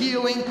they were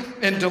healing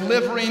and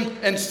delivering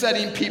and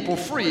setting people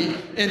free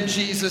in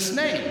Jesus'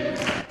 name.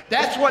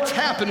 That's what's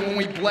happened when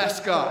we bless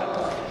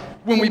God.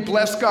 When we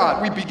bless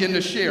God, we begin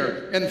to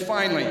share. And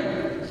finally,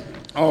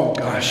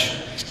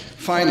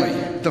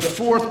 the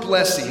fourth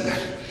blessing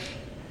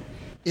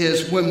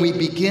is when we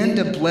begin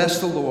to bless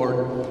the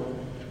Lord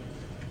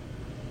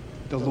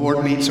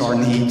meets our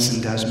needs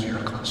and does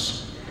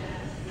miracles.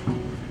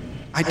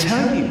 I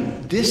tell you,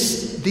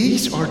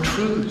 these are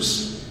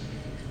truths.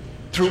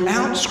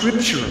 Throughout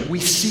Scripture, we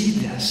see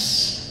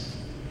this.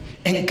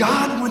 And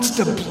God wants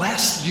to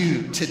bless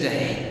you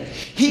today.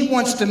 He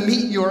wants to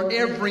meet your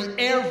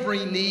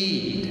every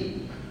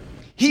need.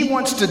 He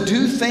wants to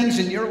do things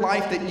in your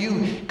life that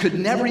you could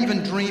never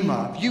even dream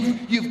of.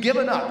 You've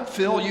given up,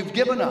 Phil. You've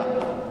given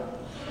up.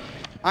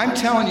 I'm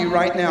telling you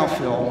right now,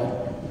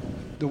 Phil,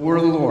 the word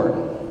of the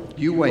Lord,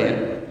 you weigh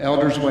it,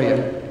 elders weigh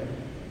it.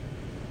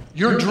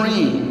 Your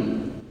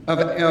dream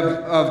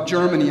of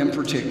Germany in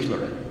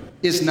particular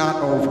is not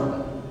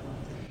over.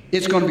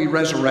 It's going to be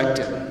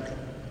resurrected.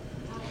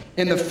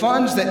 And the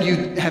funds that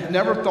you have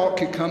never thought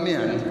could come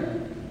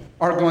in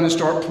are going to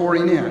start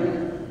pouring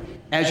in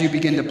as you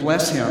begin to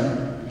bless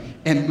Him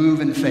and move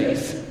in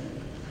faith.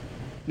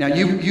 Now,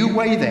 you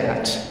weigh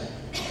that.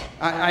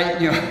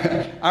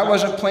 I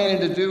wasn't planning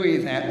to do any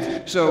of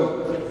that.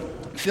 So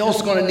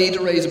Phil's going to need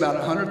to raise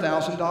about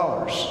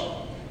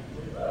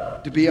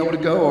 $100,000 to be able to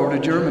go over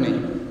to Germany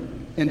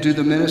and do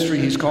the ministry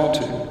he's called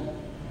to.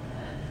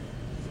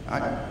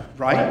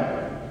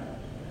 Right?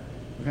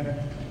 Okay.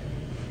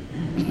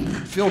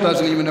 Phil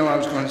doesn't even know I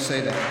was going to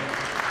say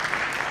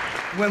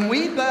that. When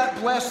we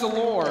bless the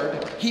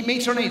Lord, He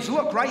meets our needs.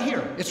 Look, right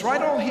here. It's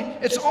right all here.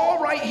 It's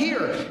all right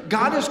here.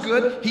 God is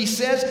good. He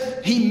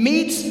says He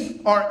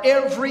meets our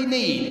every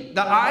need.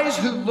 The eyes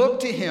who look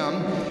to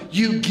Him,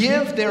 you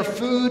give their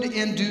food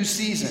in due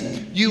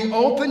season. You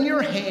open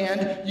your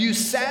hand. You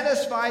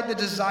satisfy the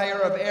desire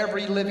of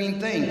every living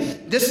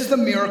thing. This is the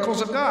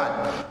miracles of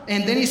God.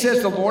 And then He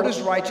says the Lord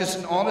is righteous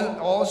in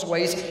all His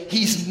ways.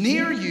 He's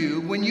near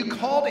you when you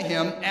call to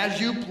Him as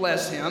you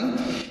bless Him.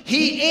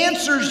 He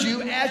answers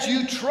you as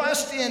you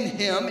trust in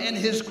Him and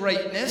His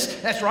greatness.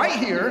 That's right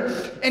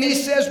here. And He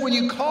says when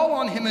you call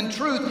on Him in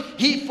truth,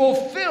 He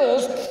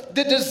fulfills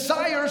the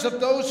desires of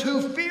those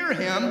who fear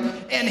Him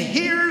and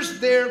hears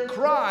their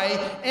cry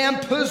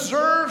and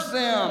preserves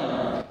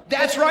them.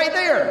 That's right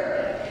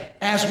there.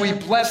 As we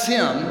bless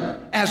Him,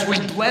 as we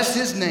bless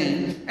His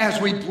name,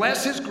 as we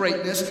bless His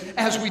greatness,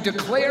 as we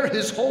declare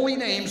His holy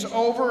names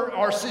over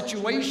our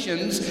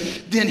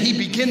situations, then He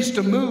begins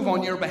to move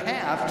on your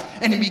behalf,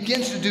 and He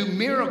begins to do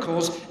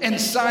miracles and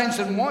signs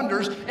and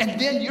wonders, and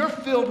then you're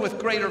filled with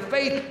greater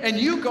faith, and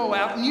you go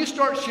out and you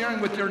start sharing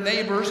with your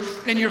neighbors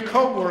and your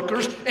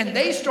co-workers, and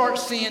they start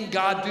seeing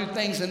God do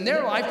things in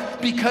their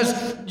life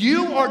because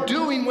you are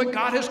doing what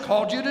God has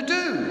called you to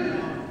do.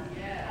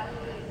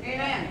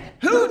 Amen.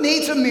 Who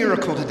needs a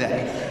miracle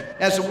today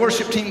as the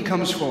worship team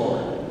comes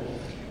forward?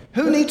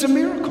 Who needs a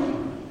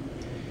miracle?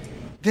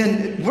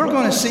 Then we're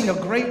going to sing a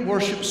great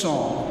worship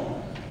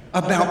song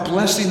about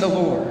blessing the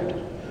Lord.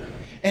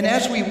 And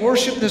as we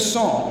worship this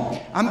song,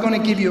 I'm going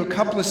to give you a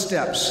couple of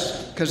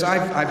steps because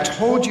I've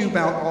told you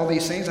about all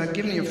these things. I've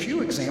given you a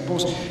few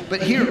examples.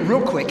 But here,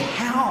 real quick,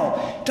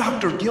 how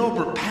Dr.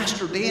 Gilbert,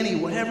 Pastor Danny,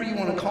 whatever you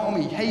want to call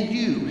me, hey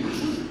you,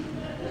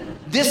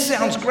 this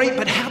sounds great,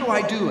 but how do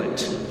I do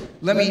it?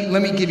 Let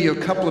me give you a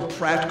couple of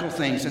practical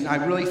things, and I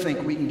really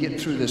think we can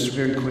get through this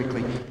very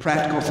quickly.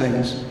 Practical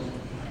things.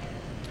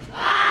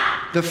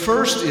 The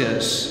first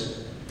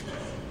is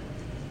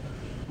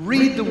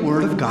read the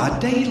Word of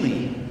God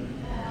daily.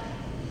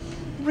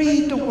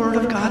 Read the Word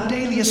of God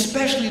daily,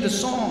 especially the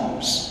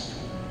Psalms,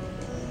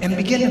 and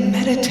begin to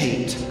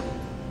meditate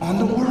on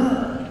the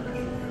Word.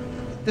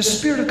 The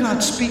Spirit of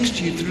God speaks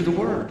to you through the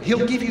Word.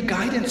 He'll give you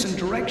guidance and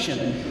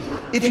direction.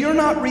 If you're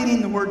not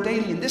reading the Word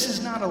daily, and this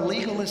is not a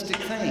legalistic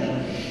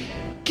thing,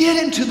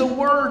 get into the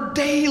Word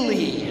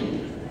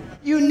daily.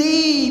 You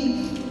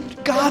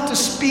need God to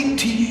speak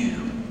to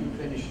you.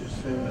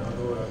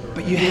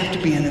 But you have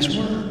to be in His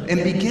Word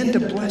and begin to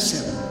bless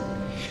Him.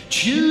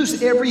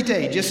 Choose every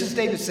day, just as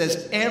David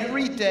says,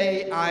 every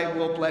day I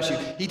will bless you.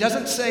 He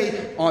doesn't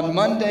say on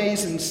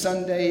Mondays and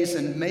Sundays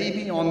and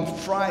maybe on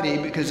Friday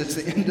because it's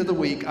the end of the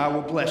week, I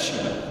will bless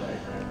you.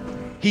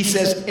 He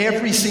says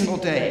every single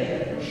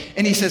day.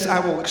 And He says, I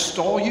will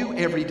extol you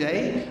every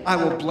day. I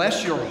will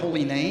bless your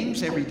holy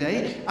names every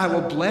day. I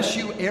will bless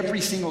you every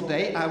single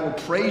day. I will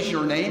praise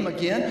your name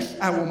again.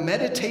 I will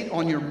meditate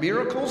on your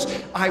miracles.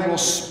 I will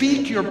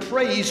speak your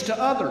praise to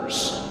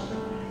others.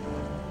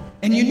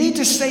 And you need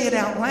to say it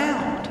out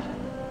loud.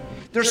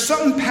 There's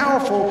something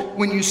powerful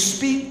when you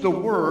speak the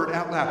word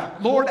out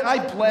loud. Lord,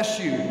 I bless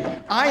you.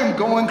 I am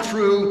going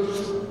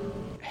through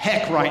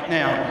heck right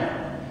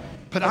now.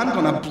 But I'm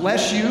going to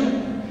bless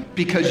you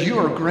because you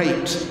are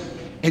great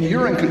and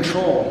you're in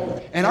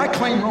control. And I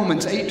claim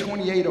Romans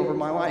 8:28 over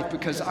my life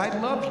because I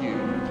love you.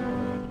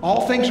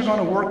 All things are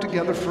going to work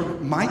together for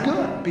my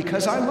good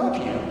because I love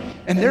you.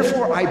 And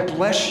therefore I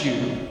bless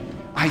you.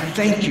 I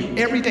thank you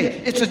every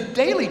day. It's a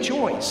daily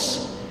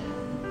choice.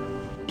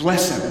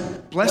 Bless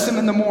Him. Bless Him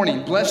in the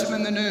morning. Bless Him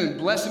in the noon.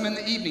 Bless Him in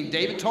the evening.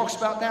 David talks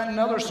about that in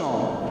another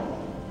song.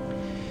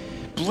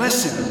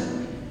 Bless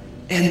Him.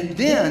 And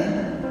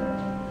then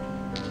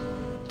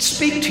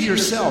speak to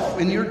yourself.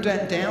 When you're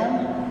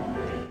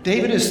down,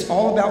 David is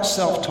all about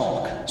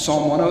self-talk.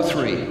 Psalm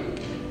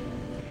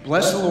 103.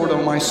 Bless the Lord,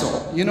 O my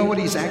soul. You know what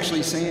he's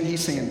actually saying?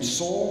 He's saying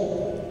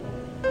soul,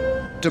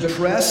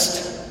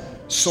 depressed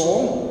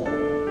soul,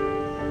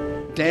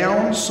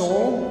 down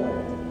soul,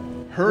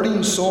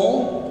 hurting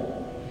soul.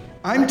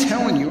 I'm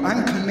telling you,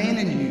 I'm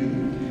commanding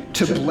you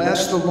to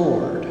bless the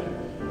Lord.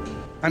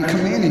 I'm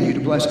commanding you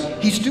to bless.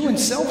 He's doing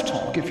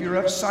self-talk. If you're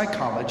a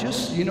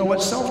psychologist, you know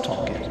what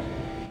self-talk is.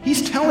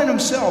 He's telling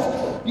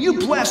himself, you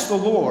bless the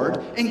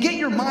Lord and get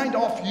your mind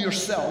off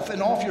yourself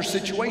and off your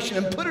situation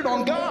and put it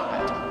on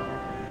God.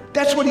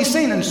 That's what he's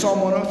saying in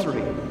Psalm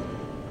 103.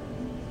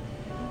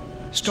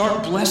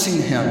 Start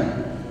blessing Him.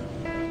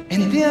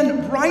 And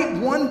then write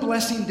one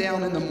blessing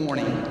down in the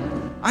morning.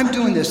 I'm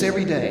doing this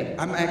every day.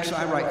 I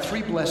write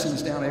 3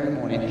 blessings down every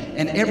morning.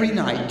 And every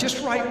night,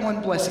 just write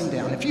one blessing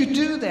down. If you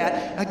do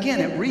that, again,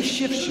 it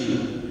reshifts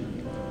you.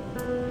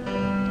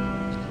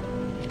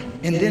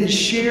 And then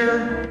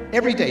share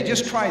every day.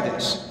 Just try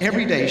this.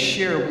 Every day,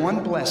 share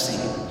one blessing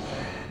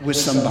with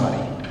somebody.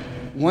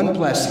 One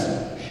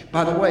blessing.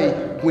 By the way,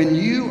 when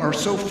you are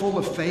so full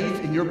of faith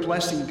and you're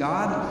blessing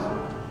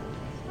God,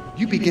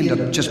 you begin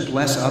to just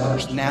bless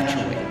others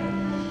naturally.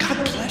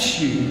 God bless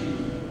you.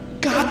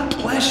 God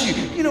bless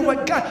you. You know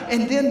what, God,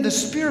 and then the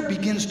Spirit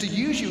begins to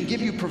use you and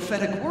give you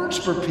prophetic words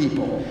for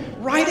people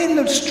right in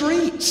the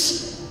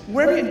streets.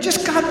 Wherever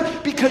just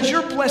God, because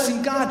you're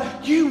blessing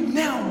God, you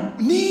now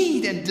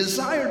need and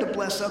desire to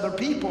bless other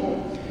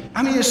people.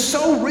 I mean, it's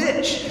so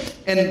rich.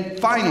 And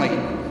finally,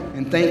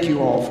 and thank you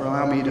all for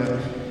allowing me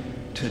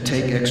to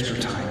take extra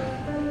time.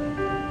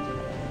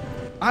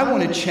 I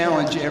want to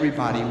challenge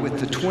everybody with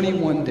the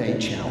 21-day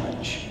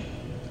challenge.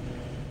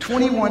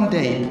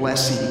 21-day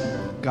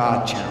blessing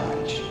God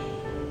challenge.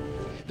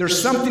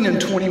 There's something in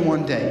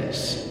 21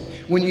 days.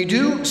 When you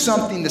do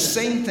something, the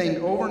same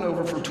thing over and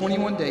over for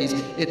 21 days,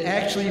 it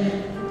actually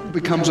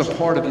becomes a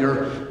part of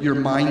your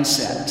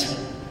mindset.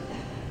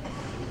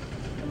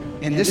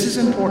 And this is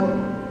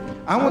important.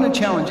 I want to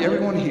challenge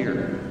everyone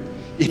here,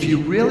 if you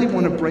really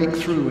want to break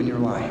through in your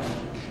life,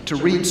 to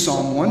read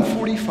Psalm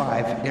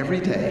 145 every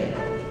day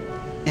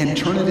and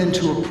turn it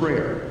into a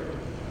prayer.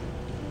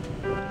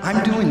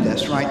 I'm doing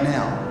this right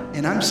now,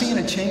 and I'm seeing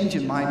a change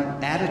in my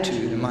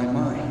attitude, in my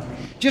mind.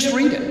 Just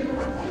read it,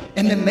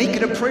 and then make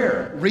it a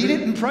prayer. Read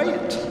it and pray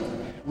it.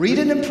 Read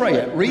it and pray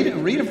it.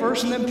 Read a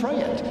verse and then pray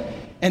it.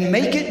 And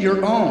make it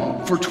your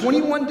own for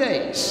 21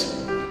 days.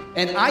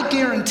 And I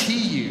guarantee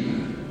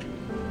you,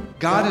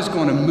 God is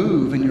going to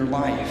move in your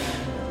life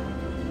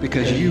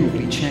because you will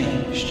be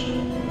changed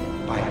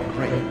by a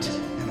great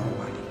and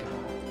almighty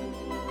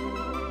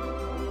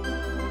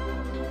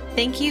God.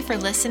 Thank you for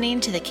listening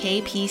to the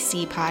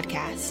KPC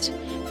podcast.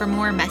 For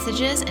more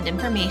messages and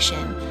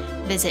information,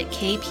 visit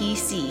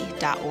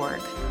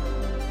kpc.org.